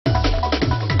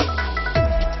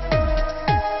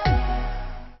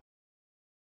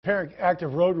Apparent act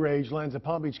of road rage lands a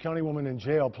Palm Beach County woman in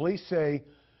jail. Police say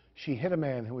she hit a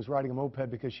man who was riding a moped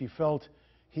because she felt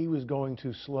he was going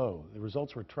too slow. The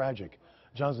results were tragic.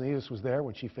 John Zanitas was there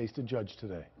when she faced a judge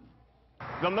today.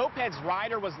 The moped's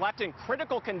rider was left in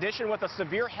critical condition with a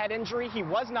severe head injury. He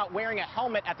was not wearing a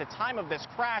helmet at the time of this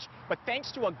crash, but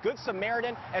thanks to a good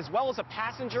Samaritan as well as a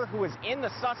passenger who was in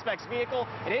the suspect's vehicle,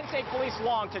 it didn't take police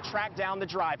long to track down the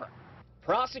driver.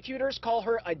 Prosecutors call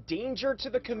her a danger to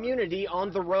the community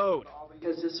on the road.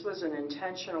 Because this was an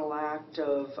intentional act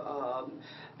of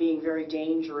being very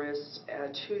dangerous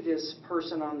to this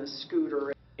person on the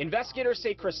scooter. Investigators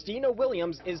say Christina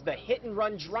Williams is the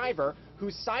hit-and-run driver who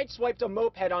sideswiped a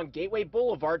moped on Gateway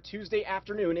Boulevard Tuesday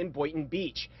afternoon in Boynton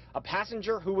Beach. A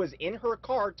passenger who was in her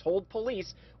car told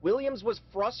police Williams was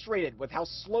frustrated with how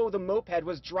slow the moped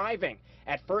was driving,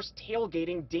 at first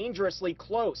tailgating dangerously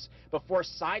close before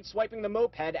sideswiping the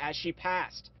moped as she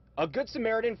passed. A Good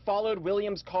Samaritan followed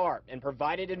Williams' car and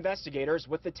provided investigators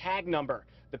with the tag number.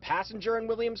 The passenger in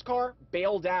Williams' car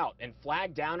bailed out and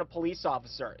flagged down a police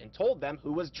officer and told them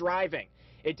who was driving.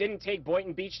 It didn't take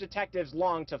Boynton Beach detectives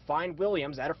long to find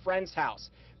Williams at a friend's house.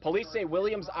 Police say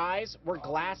Williams' eyes were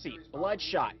glassy,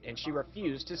 bloodshot, and she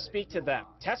refused to speak to them.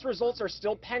 Test results are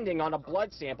still pending on a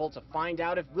blood sample to find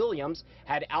out if Williams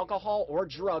had alcohol or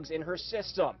drugs in her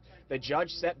system. The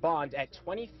judge set bond at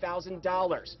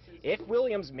 $20,000. If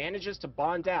Williams manages to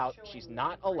bond out, she's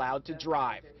not allowed to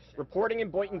drive. Reporting in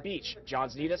Boynton Beach, John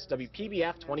Zanitas,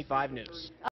 WPBF 25 News.